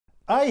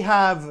I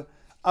have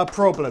a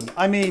problem.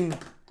 I mean,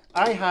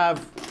 I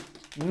have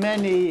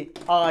many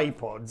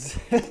iPods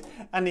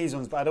and these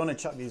ones, but I don't want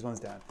to chuck these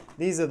ones down.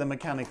 These are the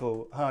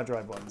mechanical hard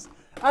drive ones.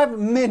 I have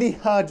many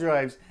hard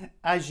drives,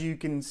 as you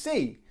can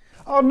see.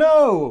 Oh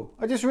no,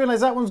 I just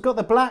realized that one's got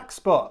the black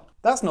spot.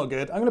 That's not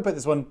good. I'm going to put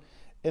this one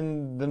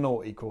in the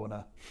naughty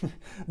corner.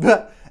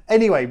 But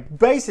anyway,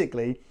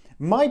 basically,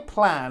 my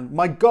plan,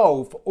 my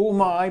goal for all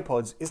my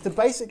iPods is to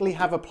basically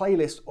have a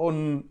playlist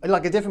on,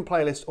 like a different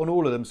playlist on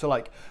all of them. So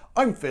like,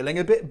 I'm feeling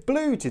a bit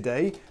blue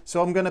today,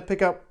 so I'm going to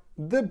pick up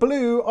the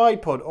blue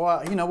iPod.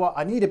 Or you know what,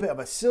 I need a bit of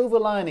a silver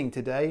lining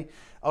today.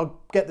 I'll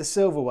get the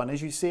silver one.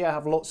 As you see, I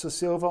have lots of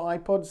silver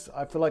iPods.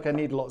 I feel like I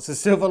need lots of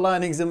silver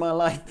linings in my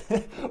life.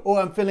 Or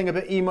I'm feeling a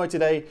bit emo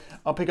today.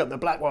 I'll pick up the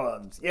black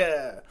ones.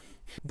 Yeah.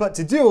 But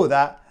to do all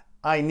that,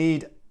 I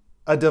need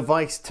a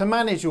device to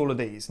manage all of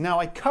these. Now,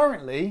 I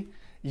currently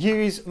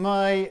use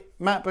my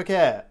MacBook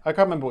Air. I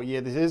can't remember what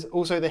year this is.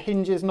 Also, the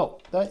hinge is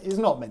not. That is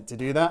not meant to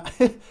do that.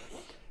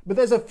 But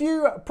there's a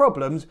few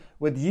problems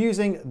with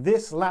using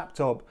this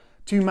laptop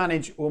to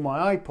manage all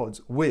my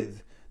iPods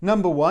with.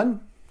 Number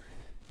one,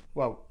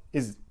 well,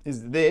 is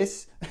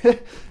this.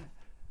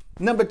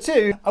 Number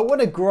two, I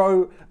want to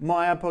grow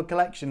my iPod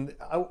collection.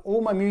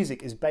 All my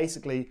music is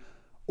basically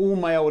all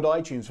my old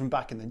iTunes from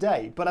back in the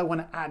day, but I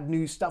want to add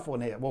new stuff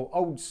on here, well,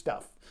 old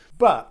stuff.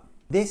 But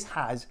this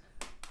has,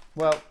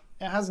 well,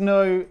 it has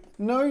no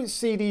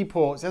CD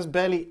ports. There's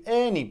barely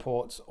any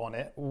ports on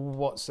it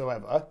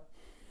whatsoever.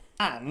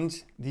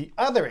 And the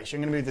other issue,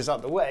 I'm going to move this out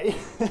of the way,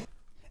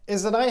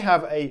 is that I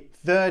have a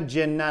 3rd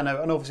gen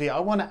Nano, and obviously I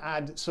want to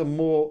add some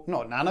more,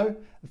 not Nano,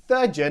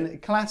 3rd gen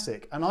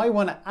Classic, and I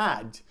want to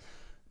add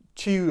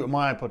to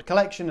my iPod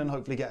collection and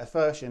hopefully get a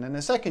 1st gen and a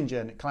 2nd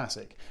gen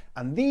Classic.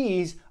 And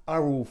these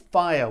are all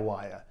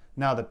FireWire.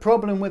 Now the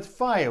problem with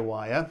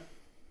FireWire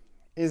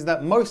is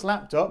that most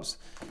laptops,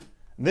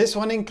 this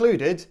one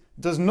included,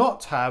 does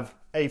not have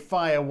a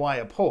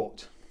FireWire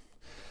port.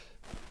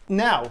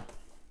 Now,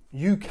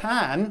 you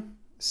can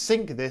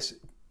sync this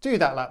to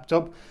that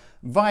laptop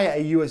via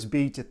a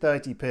USB to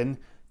 30 pin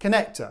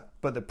connector.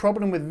 But the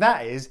problem with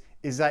that is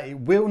that it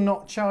will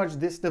not charge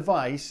this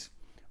device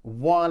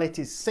while it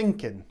is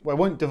syncing. Well, it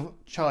won't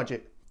charge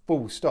it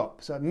full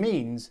stop. So it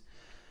means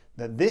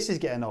that this is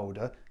getting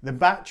older, the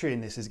battery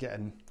in this is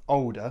getting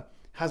older,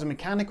 has a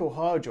mechanical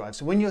hard drive.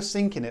 So when you're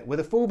syncing it with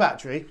a full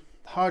battery,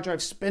 the hard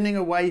drive spinning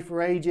away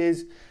for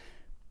ages,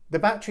 the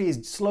battery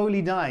is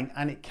slowly dying,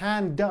 and it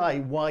can die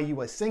while you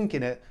are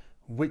syncing it,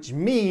 which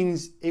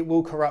means it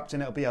will corrupt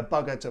and it'll be a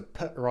bugger to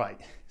put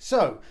right.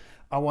 So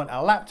I want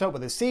a laptop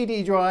with a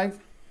CD drive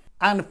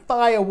and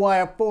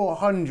FireWire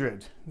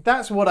 400.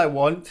 That's what I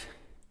want.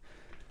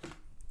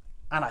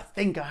 And I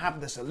think I have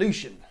the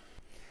solution.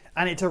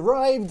 And it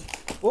arrived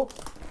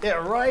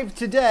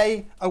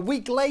today, a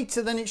week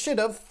later than it should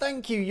have.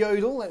 Thank you,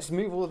 Yodel. Let's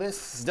move all this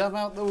stuff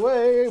out the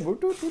way.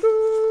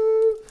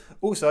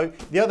 Also,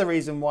 the other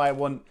reason why I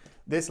want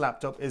this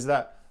laptop is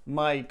that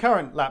my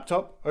current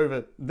laptop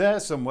over there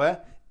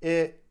somewhere,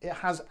 it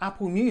has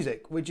Apple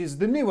Music, which is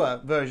the newer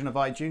version of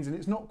iTunes, and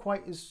it's not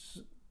quite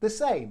as the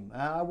same.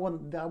 I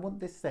want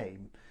the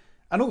same.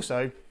 And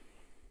also,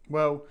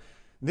 well,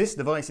 this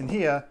device in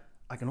here,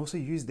 I can also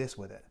use this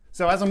with it.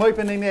 So as I'm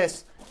opening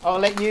this, I'll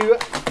let you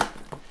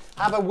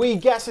have a wee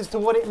guess as to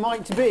what it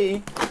might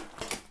be.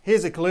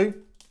 Here's a clue.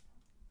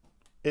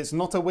 It's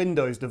not a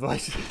Windows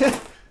device.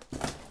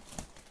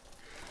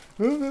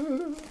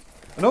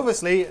 And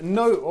obviously,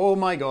 no, oh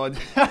my God.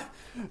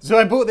 So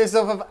I bought this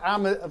off of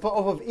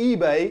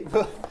eBay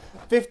for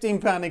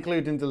 £15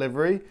 including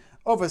delivery.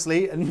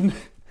 Obviously,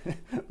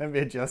 let me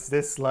adjust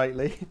this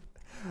slightly.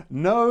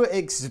 No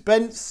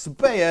expense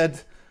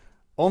spared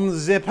on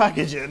the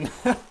packaging.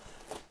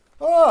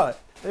 Oh,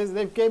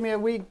 they gave me a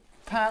wee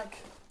pack.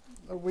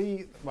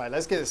 Right,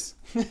 let's get this.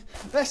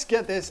 Let's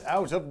get this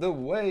out of the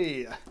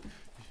way.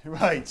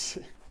 Right,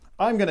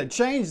 I'm gonna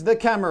change the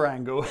camera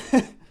angle.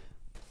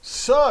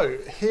 So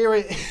here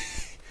it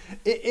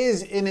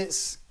is in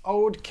its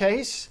old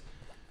case.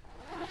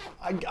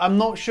 I'm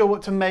not sure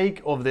what to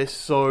make of this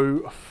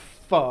so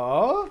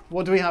far.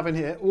 What do we have in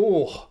here?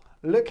 Oh,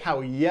 look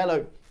how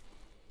yellow.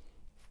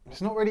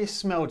 It's not really a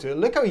smell to it.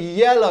 Look how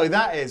yellow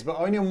that is, but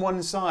only on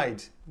one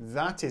side.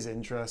 That is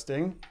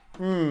interesting.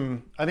 I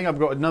think I've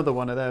got another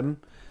one of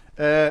them.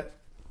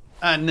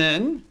 And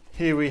then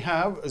here we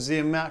have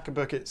the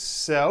MacBook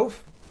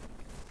itself.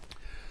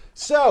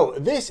 So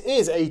this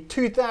is a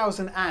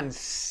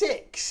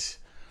 2006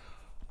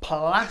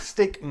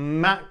 plastic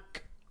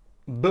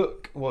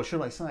MacBook. Well,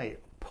 should I say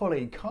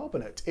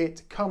polycarbonate?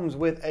 It comes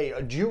with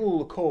a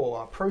dual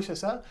core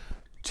processor,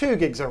 2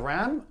 gigs of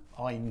RAM.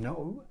 I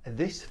know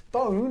this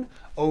phone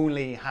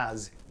only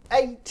has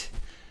 8,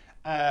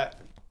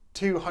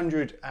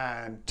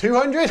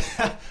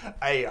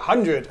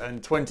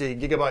 120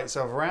 gigabytes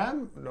of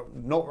RAM,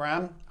 not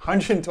RAM,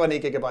 120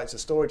 gigabytes of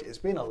storage. It's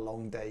been a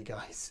long day,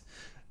 guys.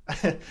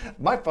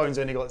 My phone's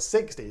only got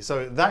 60,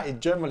 so that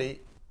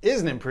generally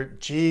is an improvement.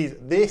 Geez,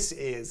 this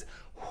is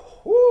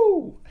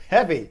whoo,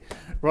 heavy.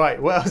 Right,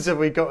 what else have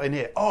we got in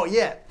here? Oh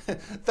yeah,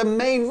 the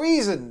main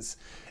reasons.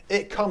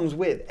 It comes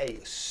with a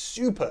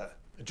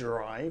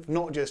SuperDrive,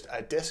 not just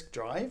a disk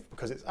drive,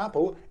 because it's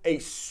Apple, a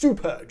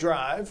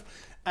SuperDrive.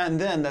 And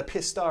then the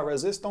pista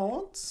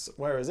resistance,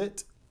 where is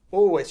it?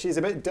 Oh, she's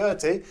a bit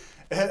dirty.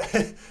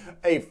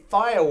 A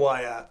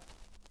FireWire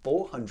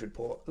 400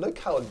 port. Look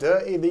how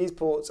dirty these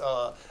ports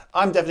are.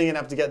 I'm definitely gonna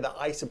have to get the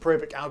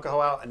isopropyl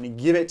alcohol out and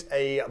give it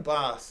a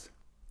bath.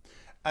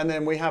 And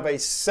then we have a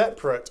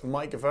separate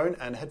microphone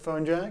and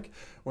headphone jack.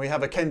 We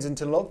have a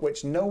Kensington lock,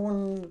 which no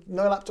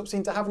laptops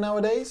seem to have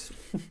nowadays.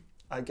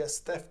 I guess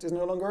theft is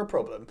no longer a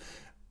problem.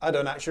 I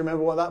don't actually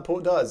remember what that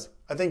port does.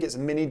 I think it's a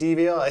mini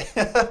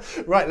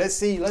DVI. Right, let's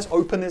see, let's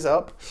open this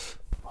up.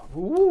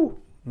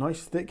 Ooh,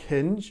 nice thick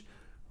hinge.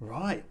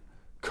 Right,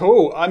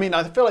 cool. I mean,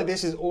 I feel like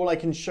this is all I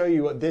can show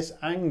you at this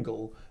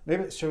angle.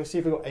 Maybe let's see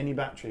if we've got any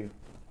battery.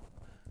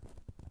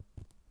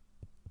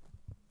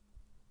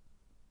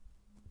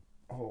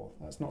 Oh,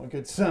 that's not a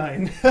good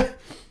sign.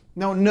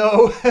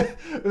 No.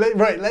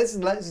 Right,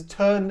 let's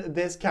turn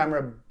this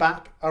camera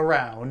back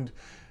around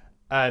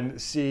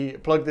and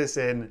plug this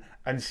in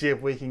and see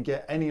if we can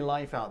get any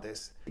life out of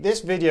this. This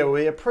video will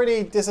be a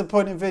pretty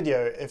disappointing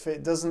video if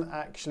it doesn't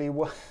actually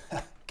work.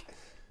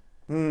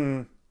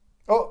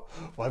 Oh,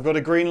 I've got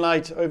a green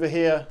light over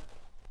here.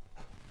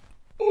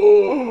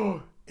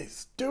 Oh,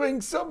 it's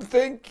doing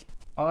something.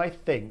 I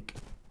think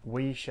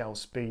we shall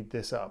speed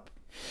this up.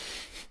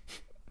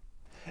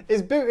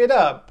 It's booted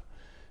up,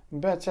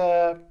 but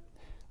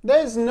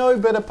there's no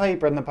bit of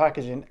paper in the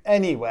packaging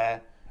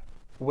anywhere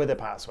with a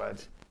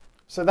password.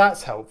 So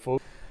that's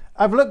helpful.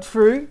 I've looked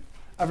through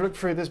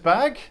this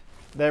bag.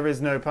 There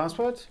is no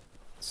password.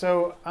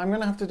 So I'm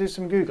gonna have to do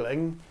some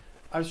Googling.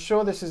 I'm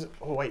sure this is,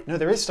 oh wait, no,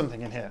 there is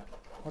something in here.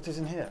 What is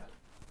in here?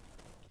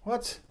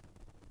 What?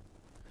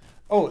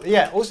 Oh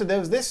yeah, also there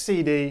was this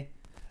CD,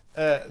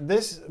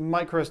 this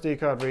micro SD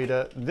card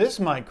reader, this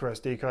micro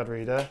SD card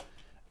reader,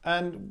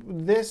 and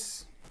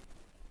this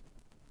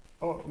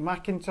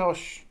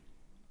Macintosh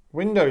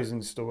Windows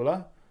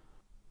installer.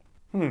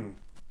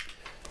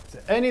 Is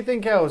there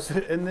anything else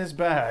in this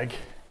bag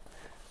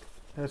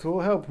that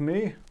will help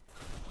me?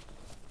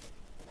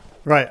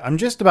 Right, I'm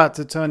just about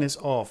to turn this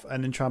off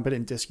and then try and put it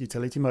in disk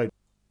utility mode.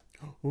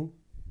 Ooh.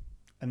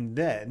 And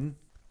then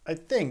I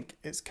think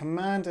it's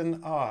Command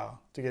and R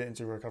to get it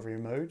into recovery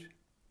mode.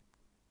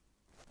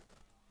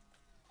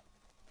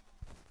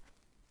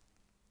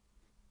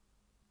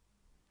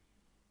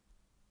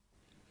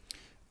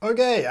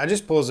 Okay, I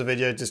just paused the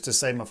video just to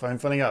save my phone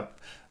filling up.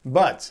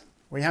 But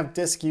we have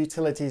disk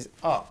utilities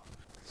up.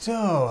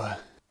 So,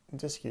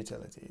 disk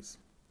utilities.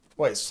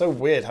 Wait, it's so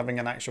weird having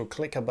an actual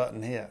clicker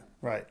button here.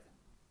 Right.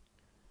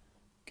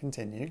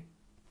 Continue.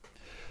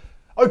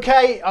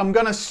 Okay, I'm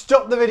gonna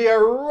stop the video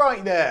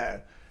right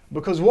there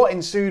because what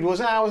ensued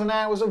was hours and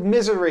hours of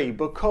misery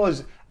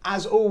because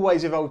as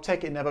always with old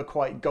tech it never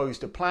quite goes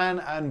to plan,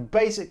 and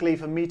basically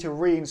for me to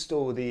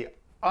reinstall the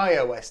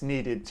iOS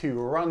needed to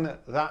run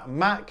that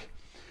Mac,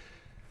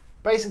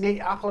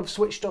 basically Apple have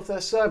switched off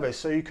their service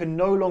so you can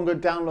no longer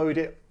download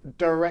it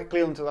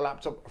directly onto the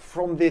laptop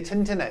from the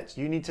internet.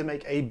 You need to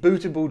make a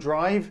bootable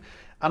drive.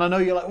 And I know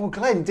you're like, well,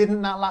 Glenn,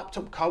 didn't that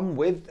laptop come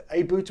with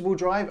a bootable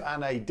drive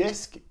and a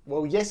disk?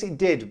 Well, yes, it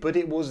did, but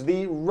it was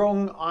the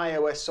wrong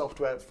iOS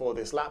software for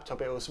this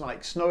laptop. It was something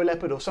like Snow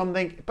Leopard or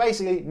something,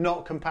 basically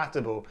not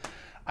compatible.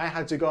 I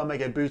had to go and make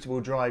a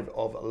bootable drive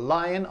of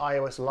Lion,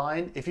 iOS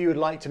Lion. If you would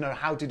like to know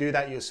how to do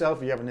that yourself,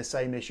 if you're having the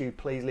same issue,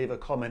 please leave a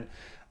comment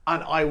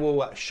and I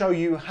will show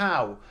you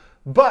how.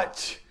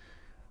 But,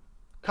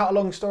 cut a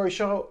long story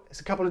short, it's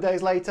a couple of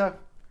days later.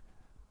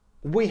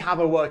 We have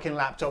a working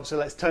laptop, so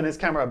let's turn this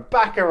camera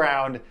back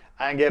around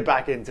and get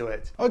back into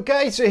it.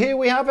 Okay, so here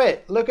we have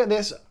it. Look at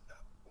this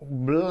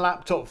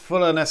laptop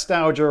full of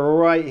nostalgia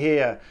right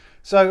here.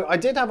 So I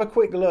did have a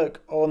quick look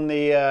on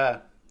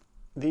the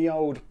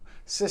old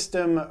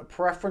system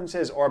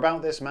preferences or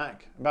about this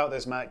Mac,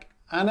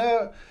 and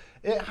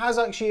it has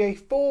actually a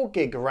 4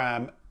 gig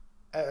RAM,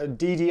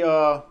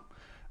 DDR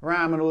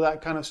RAM and all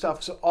that kind of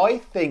stuff. So I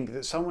think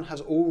that someone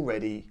has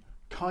already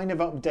kind of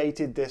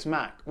updated this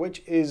Mac,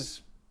 which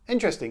is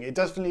interesting. It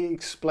definitely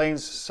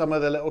explains some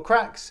of the little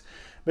cracks,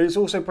 but it's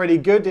also pretty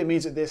good. It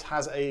means that this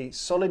has a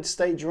solid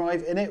state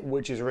drive in it,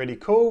 which is really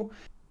cool.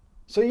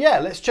 So yeah,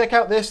 let's check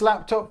out this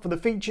laptop for the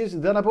features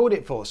that I bought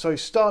it for. So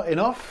starting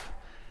off,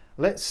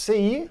 let's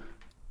see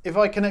if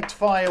I connect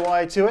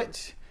FireWire to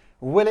it.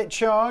 Will it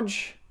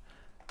charge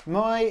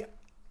my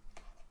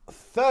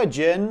 3rd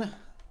gen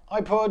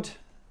iPod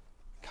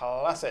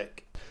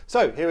Classic?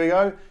 So here we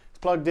go, it's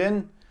plugged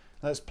in.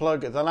 Let's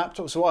plug the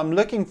laptop. So what I'm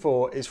looking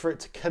for is for it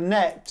to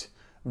connect,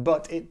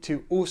 but it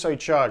to also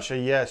charge. So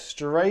yeah,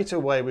 straight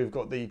away we've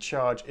got the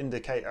charge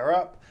indicator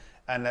up,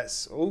 and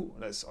let's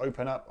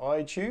open up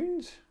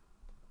iTunes.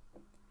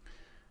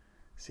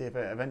 See if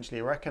it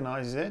eventually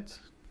recognizes it.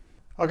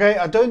 Okay,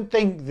 I don't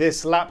think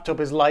this laptop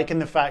is liking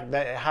the fact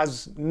that it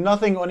has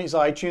nothing on its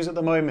iTunes at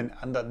the moment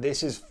and that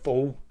this is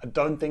full. I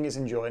don't think it's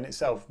enjoying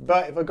itself.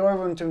 But if I go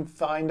over into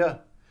Finder,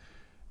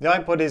 the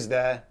iPod is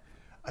there.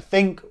 I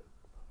think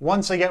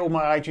once I get all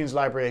my iTunes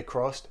library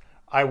across,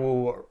 I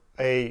will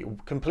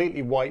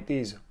completely wipe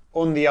these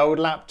on the old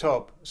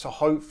laptop. So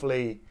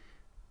hopefully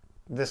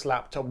this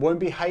laptop won't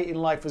be hating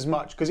life as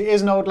much, because it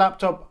is an old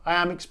laptop. I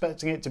am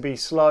expecting it to be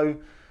slow.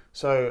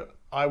 So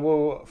I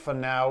will, for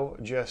now,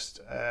 just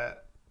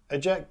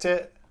eject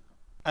it.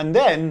 And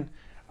then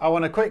I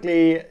want to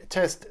quickly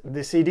test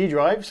the CD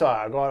drive. So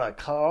I got a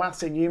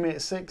classic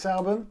Unit 6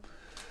 album,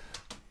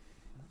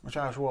 which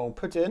I will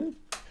put in.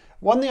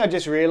 One thing I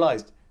just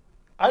realized,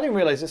 I didn't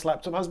realize this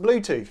laptop has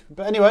Bluetooth.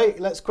 But anyway,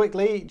 let's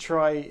quickly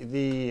try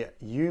the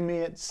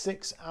Unit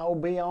 6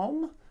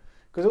 album.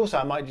 Because also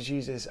I might just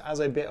use this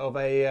as a bit of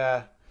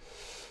a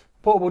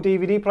portable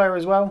DVD player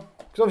as well.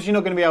 Because obviously you're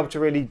not going to be able to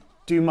really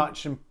do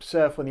much and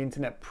surf on the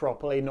internet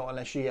properly, not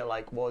unless you get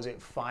like, what was it,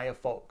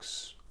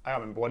 Firefox? I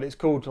don't remember what it's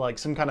called, like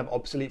some kind of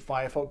obsolete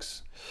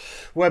Firefox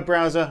web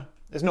browser.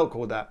 It's not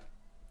called that.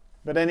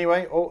 But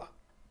anyway,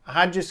 I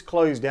had just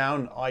closed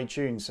down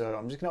iTunes, so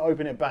I'm just going to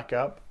open it back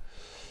up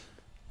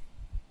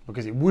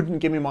because it wouldn't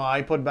give me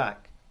my iPod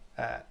back.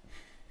 But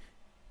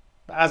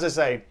as I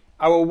say,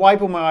 I will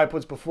wipe all my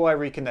iPods before I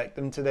reconnect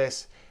them to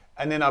this,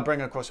 and then I'll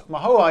bring across my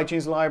whole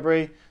iTunes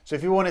library. So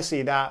if you want to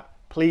see that,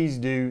 please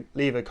do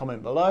leave a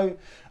comment below.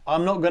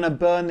 I'm not going to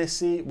burn this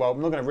CD, well,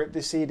 I'm not going to rip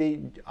this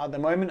CD at the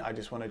moment. I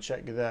just want to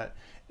check that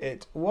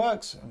it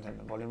works. I'm taking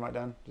the volume right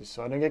down just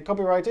so I don't get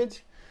copyrighted.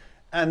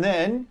 And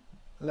then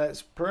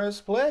let's press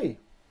play.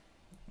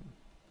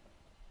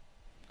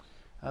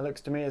 That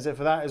looks to me as if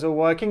that is all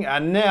working.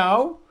 And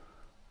now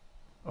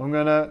I'm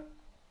going to,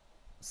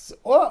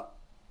 oh,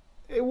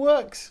 it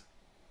works.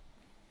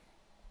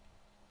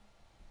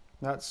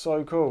 That's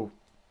so cool.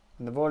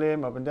 And the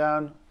volume up and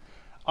down.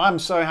 I'm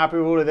so happy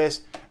with all of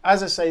this.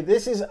 As I say,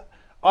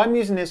 I'm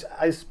using this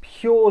as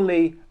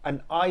purely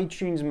an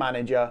iTunes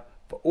manager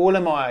for all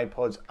of my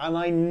iPods, and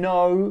I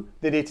know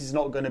that it is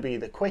not going to be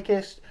the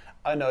quickest.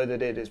 I know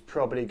that it is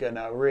probably going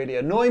to really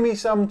annoy me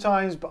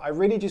sometimes, but I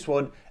really just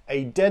want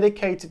a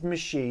dedicated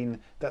machine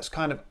that's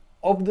kind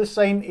of the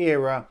same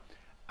era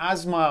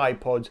as my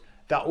iPod,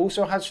 that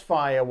also has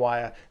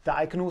FireWire, that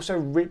I can also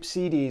rip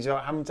CDs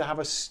without having to have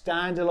a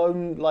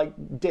standalone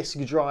like disk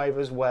drive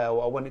as well.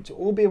 I want it to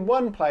all be in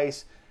one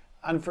place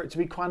and for it to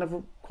be kind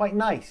of quite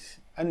nice.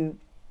 And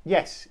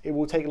yes, it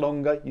will take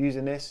longer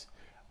using this.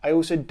 I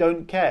also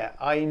don't care.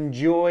 I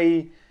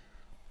enjoy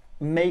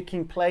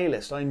making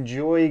playlists. I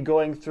enjoy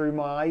going through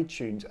my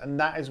iTunes, and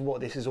that is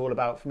what this is all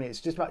about for me.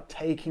 It's just about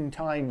taking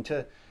time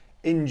to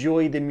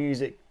enjoy the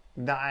music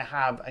that I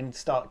have and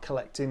start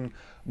collecting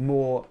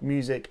more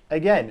music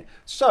again.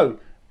 So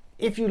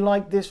if you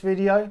like this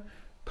video,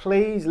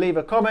 please leave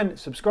a comment,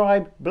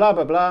 subscribe, blah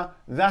blah blah.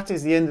 That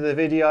is the end of the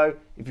video.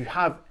 If you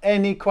have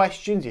any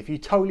questions, if you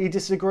totally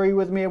disagree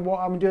with me and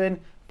what I'm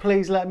doing,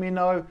 please let me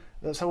know.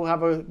 Let's all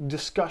have a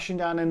discussion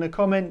down in the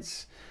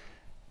comments,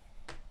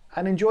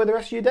 and enjoy the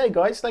rest of your day,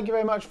 guys. Thank you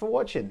very much for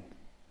watching.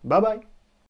 Bye bye.